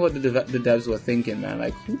 I don't know what the devs were thinking, man.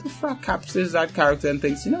 Like, who the fuck captures that character and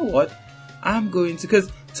thinks, you know what, I'm going to,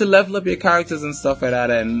 because to level up your characters and stuff like that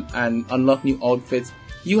and unlock new outfits,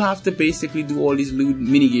 you have to basically do all these lewd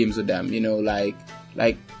mini games with them,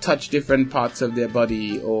 like touch different parts of their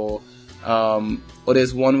body, or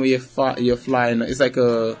there's one where you're flying. It's like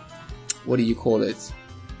a, what do you call it?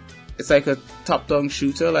 It's like a top-down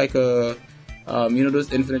shooter, like a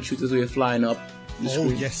those infinite shooters where you're flying up the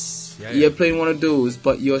screen. Yes. Yeah, you're playing one of those,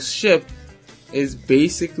 but your ship is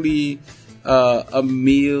basically a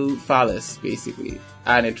male phallus, basically,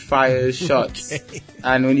 and it fires shots. Okay.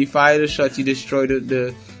 And when you fire the shots, you destroy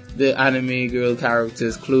the anime girl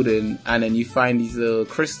character's clothing, and then you find these little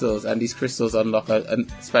crystals, and these crystals unlock a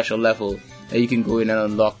special level that you can go in and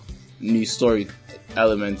unlock new story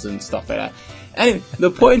elements and stuff like that. Anyway, the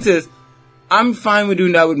point is, I'm fine with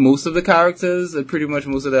doing that with most of the characters, pretty much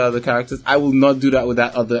most of the other characters. I will not do that with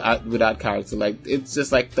that character. Like, it's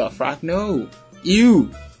just like, the frack, no. You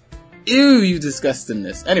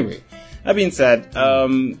disgustingness. Anyway, that being said,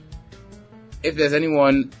 if there's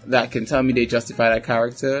anyone that can tell me they justify that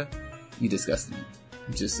character, you disgust me.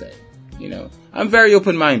 Just say, I'm very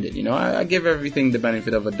open-minded, I give everything the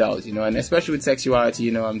benefit of a doubt, and especially with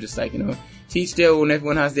sexuality, I'm just like, teach their own,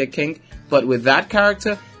 everyone has their kink, but with that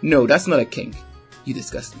character, no, that's not a kink. You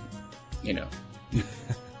disgust me,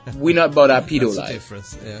 We're not about that pedo life.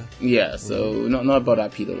 Difference, yeah. Yeah, so not about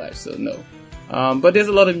that pedo life, so no. But there's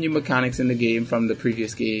a lot of new mechanics in the game from the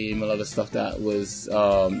previous game, a lot of stuff that was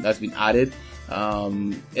that's been added.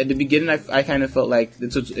 At the beginning, I kind of felt like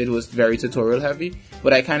it was very tutorial heavy,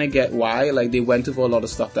 but I kind of get why. Like, they went over a lot of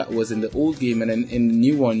stuff that was in the old game, and then in the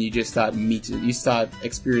new one, you just start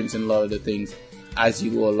experiencing a lot of the things as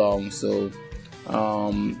you go along. So,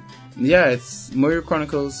 yeah, it's Mario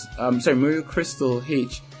Crystal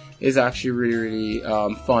H is actually really, really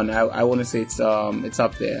fun. I want to say it's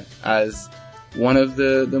up there as one of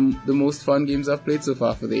the most fun games I've played so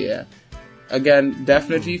far for the year. Again,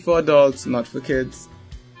 definitely for adults, not for kids.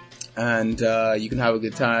 And you can have a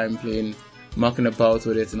good time playing, mucking about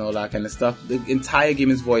with it and all that kind of stuff. The entire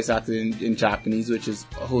game is voice acted in Japanese, which is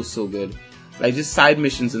so good. Like, just side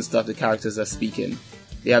missions and stuff, the characters are speaking.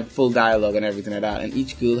 They have full dialogue and everything like that. And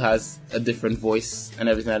each girl has a different voice and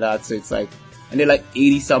everything like that. So it's like, and there are like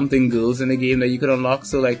 80-something girls in the game that you could unlock.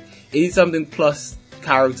 So like 80-something plus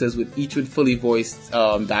characters each with fully voiced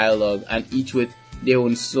dialogue, and each with their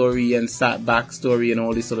own story and backstory and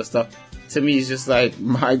all this sort of stuff. To me, it's just like,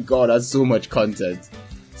 my god, that's so much content.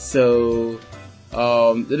 So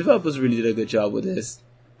the developers really did a good job with this.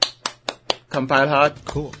 Compile Heart,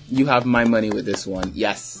 cool. You have my money with this one.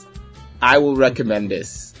 Yes, I will recommend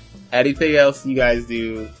this. Anything else you guys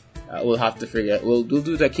do, we'll have to figure out. We'll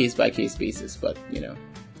do that case by case basis, but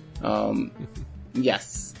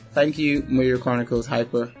yes. Thank you, Mario Chronicles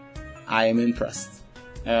Hyper. I am impressed.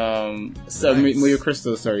 Nice. Mario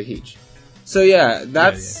Crystal, sorry, H. So yeah,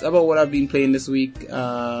 that's about what I've been playing this week.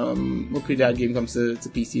 Hopefully that game comes to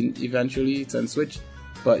PC eventually. It's on Switch.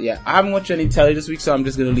 But yeah, I haven't watched any telly this week, so I'm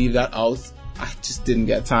just gonna leave that out. I just didn't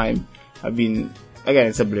get time. Again,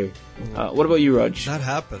 it's a blur. What about you, Raj? That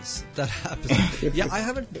happens. Yeah, I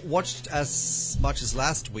haven't watched as much as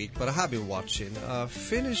last week, but I have been watching.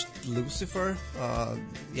 Finished Lucifer.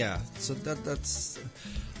 So that's...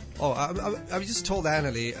 Oh, I just told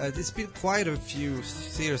Annalie, there's been quite a few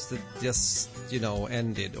series that just,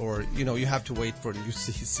 ended, or, you have to wait for a new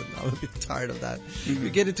season. I'm a bit tired of that. Mm-hmm.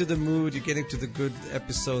 You get into the mood, you get into the good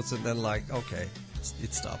episodes, and then okay,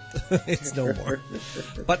 it stopped. It's no more.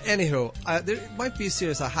 But anyhow, there might be a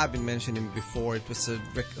series I have been mentioning before. It was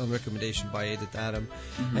on recommendation by Edith Adam,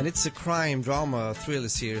 and it's a crime drama thriller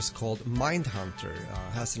series called Mindhunter.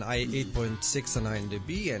 Has an 8.6 on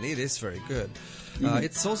IMDb, and it is very good.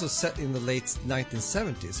 It's also set in the late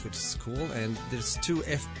 1970s, which is cool, and there's 2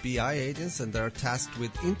 FBI agents, and they're tasked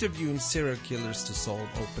with interviewing serial killers to solve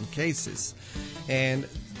open cases. And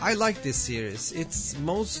I like this series. It's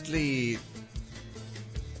mostly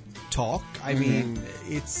talk. I mean,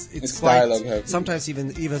 it's quite dialogue heavy. Sometimes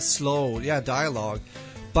even slow. Yeah, dialogue,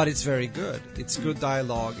 but it's very good. It's good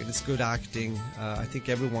dialogue and it's good acting. I think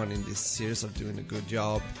everyone in this series are doing a good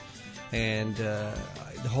job, and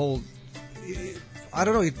the whole. I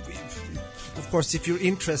don't know. Of course, if you're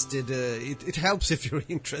interested, it helps if you're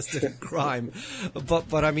interested in crime.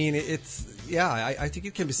 But I mean, I think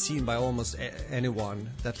it can be seen by almost anyone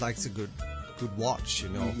that likes a good watch.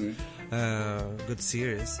 Good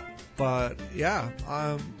series. But yeah,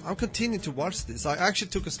 I'm continuing to watch this. I actually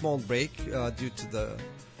took a small break due to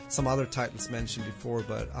some other titles mentioned before,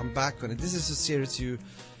 but I'm back on it. This is a series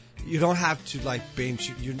you don't have to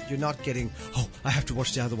binge. You're not getting, I have to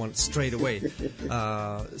watch the other one straight away.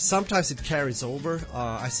 Sometimes it carries over.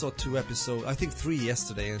 I saw 2 episodes, I think 3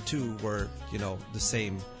 yesterday, and 2 were, the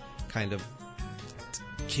same kind of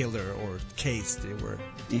killer or case they were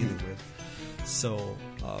dealing with. So,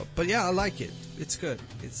 but yeah, I like it. It's good.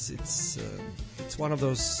 It's one of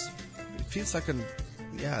those. It feels like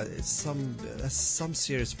it's some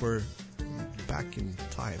series were back in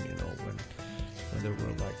time, when there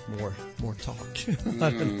were more talk.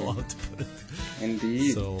 I don't know how to put it.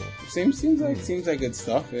 Indeed. So seems like good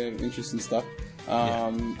stuff. Interesting stuff.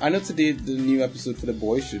 I know today the new episode for The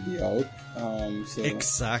Boys should be out.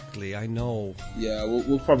 Exactly, I know. Yeah,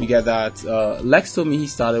 we'll probably get that. Lex told me he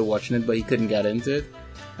started watching it, but he couldn't get into it.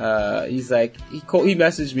 He's like, he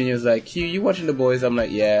messaged me and he was like, Q, you watching The Boys? I'm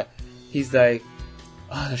like, yeah. He's like,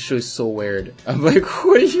 that show is so weird. I'm like,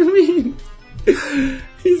 what do you mean?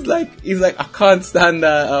 He's like, I can't stand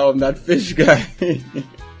that fish guy.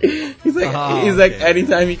 he's like,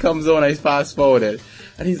 anytime he comes on, I fast forward it.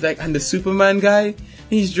 And he's like, and the Superman guy,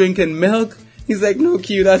 he's drinking milk. He's like, no,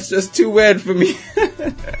 Q, that's just too weird for me.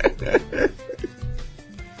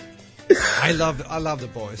 I love The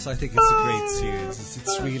Boys. I think it's a great series.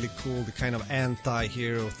 It's really cool, the kind of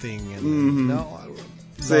anti-hero thing. And I love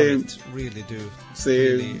it. Really do.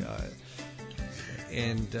 Same.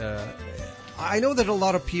 And I know that a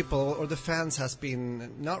lot of people, or the fans, has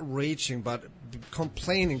been not raging, but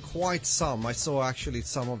complaining quite some. I saw actually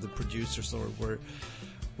some of the producers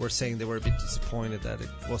were saying they were a bit disappointed that it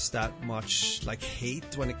was that much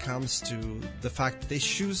hate when it comes to the fact that they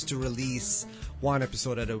choose to release one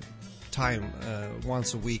episode at a time,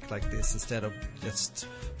 once a week like this, instead of just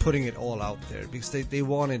putting it all out there, because they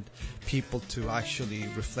wanted people to actually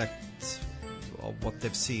reflect on what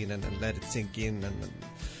they've seen and let it sink in.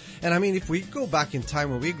 And I mean, if we go back in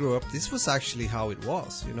time when we grew up, this was actually how it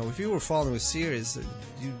was. If you were following a series,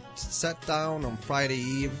 you sat down on Friday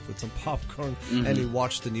Eve with some popcorn and you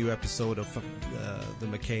watched the new episode of the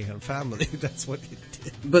McCahan Family. That's what you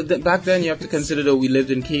did. But back then, you have to consider that we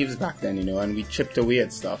lived in caves back then, and we chipped away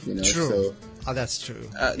at stuff, True. So, that's true.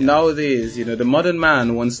 Nowadays, the modern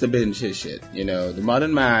man wants to binge his shit. The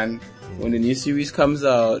modern man, when the new series comes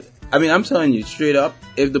out, I mean, I'm telling you straight up,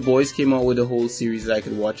 if The Boys came out with a whole series that I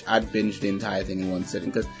could watch, I'd binge the entire thing in one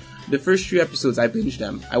sitting. Because the first 3 episodes, I binged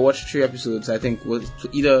them. I watched 3 episodes. I think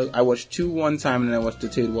either I watched 2 one time and then I watched the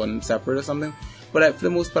third one separate or something. But for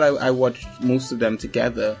the most part, I watched most of them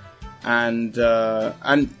together. And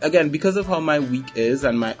again, because of how my week is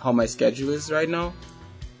and how my schedule is right now,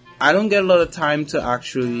 I don't get a lot of time to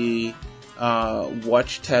actually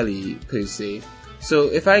watch telly per se. So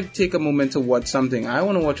if I take a moment to watch something, I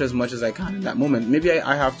want to watch as much as I can in that moment. Maybe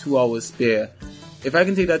I have 2 hours spare. If I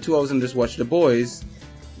can take that 2 hours and just watch The Boys,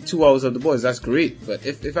 2 hours of The Boys, that's great. But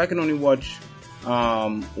if I can only watch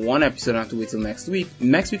one episode, I have to wait till next week.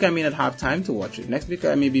 Next week I may not have time to watch it. Next week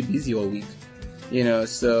I may be busy all week.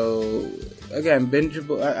 So again,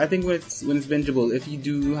 bingeable. I think when it's bingeable, if you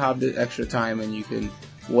do have the extra time and you can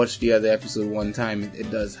watch the other episode one time,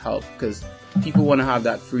 it does help because people want to have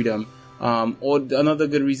that freedom. Or another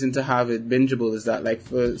good reason to have it bingeable is that, like,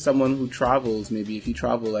 for someone who travels, maybe if you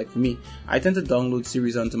travel, like for me, I tend to download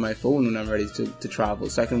series onto my phone when I'm ready to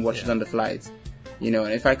travel, so I can watch it on the flights. And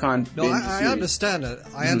if I can't binge I understand that.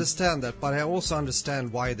 I understand that, but I also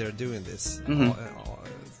understand why they're doing this.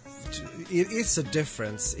 It is a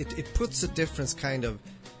difference. It puts a different kind of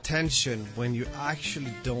tension when you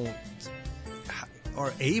actually don't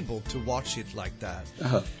are able to watch it like that,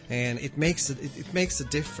 and it makes a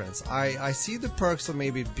difference. I see the perks of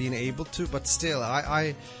maybe being able to, but still,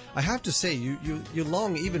 I have to say you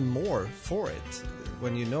long even more for it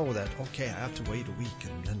when you know that I have to wait a week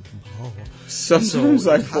and then sometimes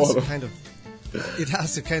so it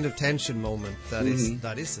has a kind of tension moment that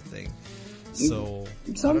is a thing. So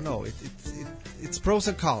I don't know. It's pros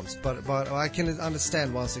and cons, but I can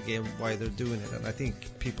understand once again why they're doing it, and I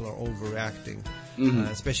think people are overreacting,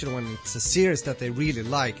 especially when it's a series that they really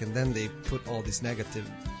like, and then they put all this negative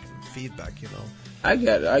feedback. I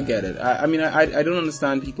get it. I mean, I don't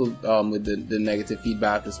understand people with the negative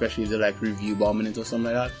feedback, especially the like review bombing it or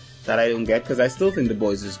something like that. That I don't get, because I still think The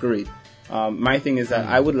Boys is great. My thing is that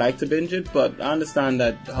I would like to binge it, but I understand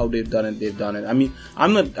that how they've done it. I mean,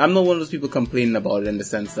 I'm not one of those people complaining about it in the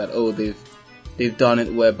sense that they've done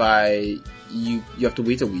it whereby you have to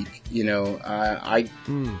wait a week.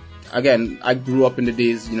 Again, I grew up in the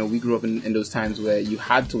days, we grew up in those times where you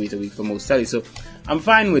had to wait a week for most telly, so I'm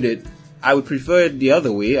fine with it. I would prefer it the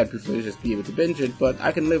other way. I'd prefer to just be able to binge it, but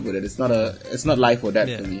I can live with it. It's not life or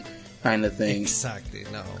death for me, kind of thing. Exactly.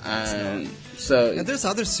 No. And there's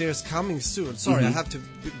other series coming soon. Sorry, I have to.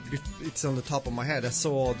 It's on the top of my head. I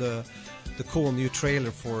saw the cool new trailer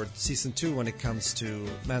for season 2 when it comes to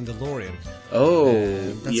Mandalorian.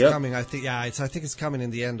 That's coming. I think it's coming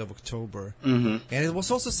in the end of October. And it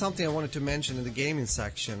was also something I wanted to mention in the gaming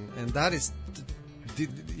section, and that is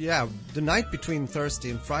the night between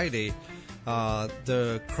Thursday and Friday.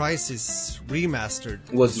 The Crysis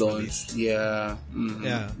Remastered was launched. Yeah.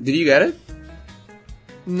 Yeah. Did you get it?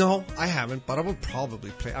 No, I haven't, but I will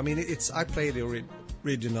probably play. I mean, I play the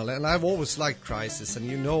original, and I've always liked Crysis, and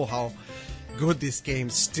you know how good this game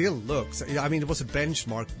still looks. I mean, it was a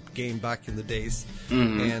benchmark game back in the days,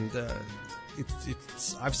 and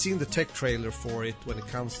I've seen the tech trailer for it when it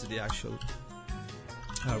comes to the actual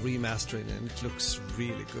remastering, and it looks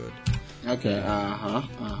really good. Okay.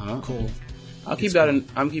 Cool. I'm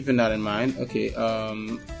keeping that in mind. Okay.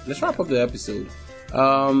 Let's wrap up the episode.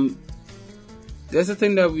 There's a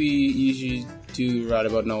thing that we usually do right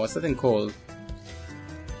about now. What's that thing called?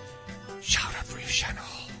 Shout out for your channel.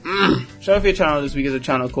 Shout out for your channel this week is a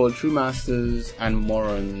channel called True Masters and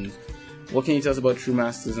Morons. What can you tell us about True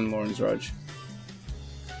Masters and Morons, Raj?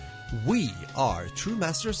 We are True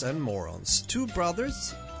Masters and Morons, 2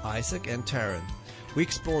 brothers, Isaac and Taran. We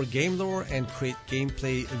explore game lore and create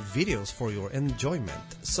gameplay videos for your enjoyment.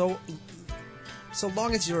 So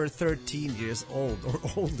long as you're 13 years old or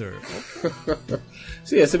older.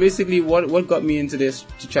 So basically what got me into this,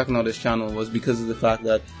 to checking out this channel, was because of the fact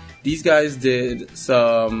that these guys did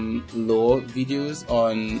some lore videos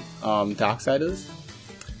on Darksiders,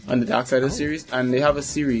 on the Darksiders series, and they have a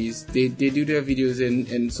series. They do their videos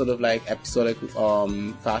in sort of like episodic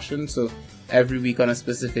fashion. So every week on a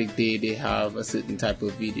specific day they have a certain type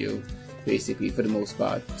of video, basically, for the most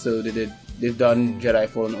part. So they've done Jedi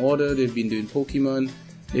Fallen Order, they've been doing Pokemon,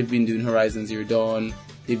 they've been doing Horizon Zero Dawn,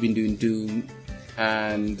 they've been doing Doom,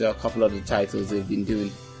 and a couple other titles they've been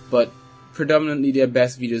doing. But predominantly their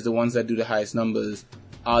best videos, the ones that do the highest numbers,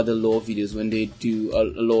 are the lore videos, when they do a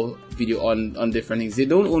lore video on different things. They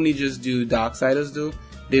don't only just do Darksiders though.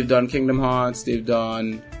 They've done Kingdom Hearts, they've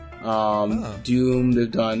done Doom,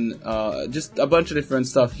 they've done just a bunch of different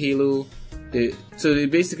stuff, Halo. So they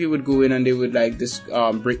basically would go in and they would like this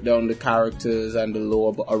break down the characters and the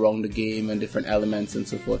lore around the game and different elements and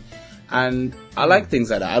so forth. And I like things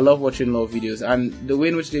like that. I love watching lore videos, and the way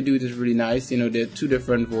in which they do it is really nice. You know, they're two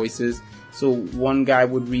different voices. So one guy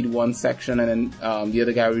would read one section, and then the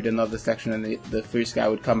other guy would read another section, and the first guy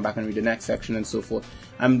would come back and read the next section, and so forth.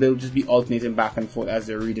 And they'll just be alternating back and forth as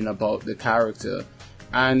they're reading about the character.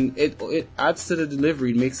 And it adds to the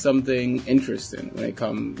delivery. It makes something interesting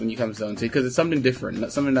when you comes down to it, because it's something different,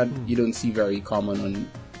 not something that you don't see very common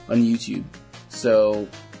on YouTube. So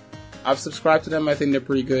I've subscribed to them. I think they're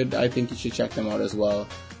pretty good. I think you should check them out as well.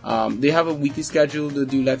 They have a weekly schedule. They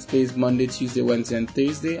do Let's Plays Monday, Tuesday, Wednesday, and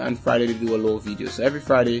Thursday, and Friday they do a lore video. So every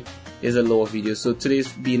Friday is a lore video. So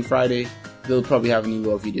today's being Friday, they'll probably have a new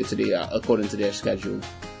lore video today according to their schedule.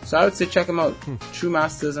 So I would say check them out. True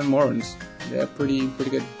Masters and Morons. They're pretty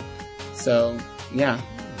good. So yeah,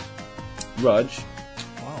 Raj.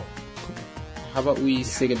 Wow. Cool. How about we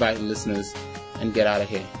say goodbye to the listeners and get out of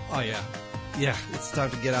here? Oh yeah. Yeah, it's time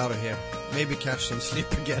to get out of here. Maybe catch some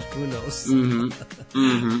sleep again, who knows?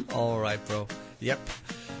 Alright, bro. Yep.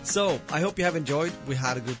 So, I hope you have enjoyed. We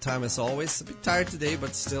had a good time as always. A bit tired today,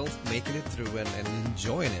 but still making it through and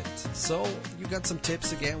enjoying it. So, you got some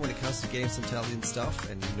tips again when it comes to games and intelligent stuff,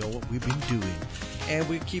 and you know what we've been doing. And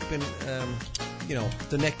we're keeping,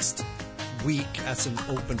 the next week as an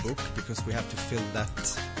open book, because we have to fill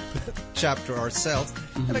that chapter ourselves.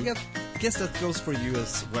 And I guess that goes for you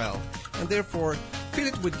as well. And therefore, fill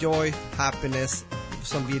it with joy, happiness,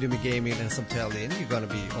 some video gaming, and some telling. You're gonna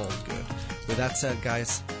be all good. With that said,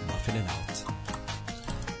 guys, muffin it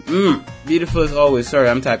out. Beautiful as always. Sorry,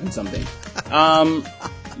 I'm typing something.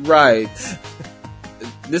 Right.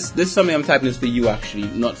 This something I'm typing is for you, actually,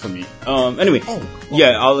 not for me. Anyway. Oh, okay.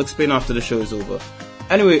 Yeah, I'll explain after the show is over.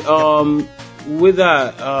 Anyway, with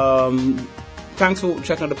that, thanks for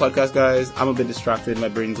checking out the podcast, guys. I'm a bit distracted. My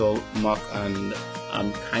brain's all muck, and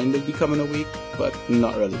I'm kind of becoming awake, but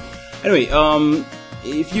not really. Anyway,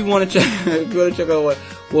 if you want to check out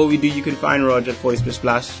what we do, you can find Raj at 40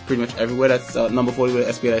 Splash pretty much everywhere. That's number 40 with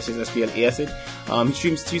SPLS, SPLAS. He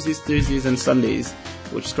streams Tuesdays, Thursdays, and Sundays,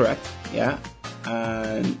 which is correct. Yeah.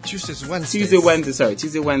 And Tuesday, Wednesday,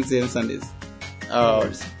 and Sundays.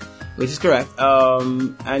 Which is correct.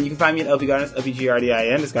 And you can find me at LP Gardens,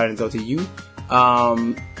 LPGRDIN. This Gardens out to you.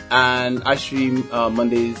 And I stream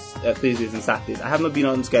Mondays, Thursdays, and Saturdays. I have not been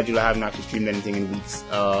on schedule. I haven't actually streamed anything in weeks.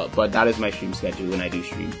 But that is my stream schedule when I do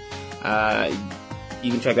stream. You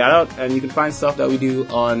can check that out, and you can find stuff that we do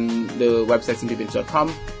on the website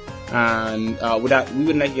simplybench.com. And with that, we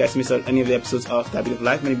wouldn't like you guys to miss out any of the episodes of That Bit of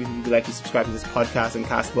Life. Many people would like to subscribe to this podcast on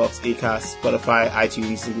Castbox, Acast, Spotify,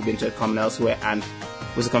 iTunes, simplybench.com, and elsewhere. And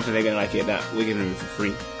with the company they're going to like it, that we're giving it for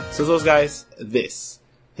free. So those guys, this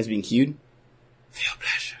has been Cued for your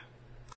pleasure.